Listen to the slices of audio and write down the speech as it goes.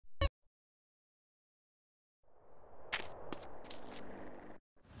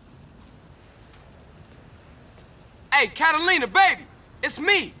Hey, Catalina, baby. It's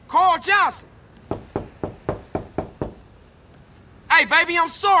me, Carl Johnson. Hey, baby, I'm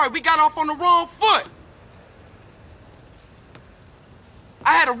sorry. We got off on the wrong foot.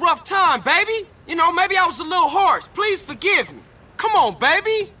 I had a rough time, baby. You know, maybe I was a little harsh. Please forgive me. Come on,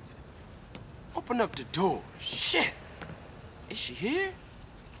 baby. Open up the door. Shit. Is she here?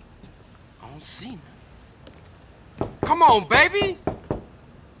 I don't see her. Come on, baby.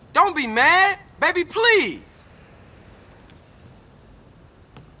 Don't be mad. Baby, please.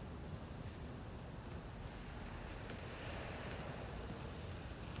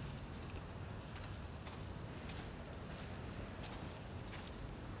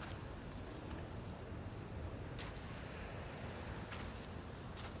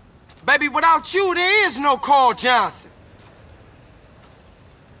 Baby, without you, there is no Carl Johnson.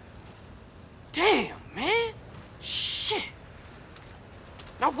 Damn, man. Shit.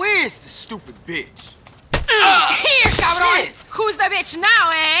 Now, where is this stupid bitch? Here, cabrón! Who's the bitch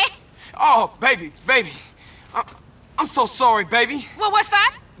now, eh? Oh, baby. I'm so sorry, baby. What was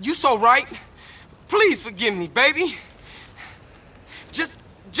that? You so right. Please forgive me, baby. Just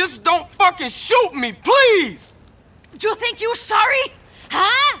don't fucking shoot me, please! You think you're sorry?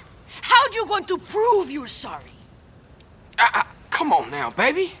 Huh? How you going to prove you're sorry? Come on now,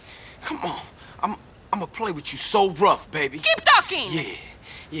 baby. Come on. I'm gonna play with you so rough, baby. Keep talking!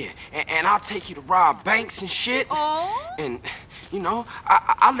 Yeah. And I'll take you to rob banks and shit. Oh? And, you know,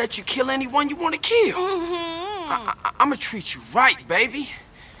 I'll let you kill anyone you want to kill. Mm-hmm. I'm gonna treat you right, baby.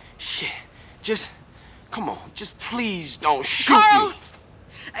 Shit. Come on. Just please don't shoot Carl,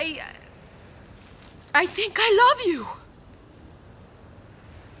 me. I think I love you.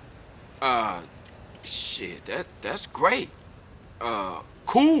 Shit, that's great.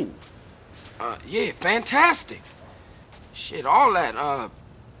 Cool. Yeah, fantastic. Shit, all that,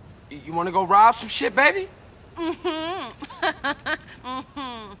 you wanna go rob some shit, baby? Mm-hmm.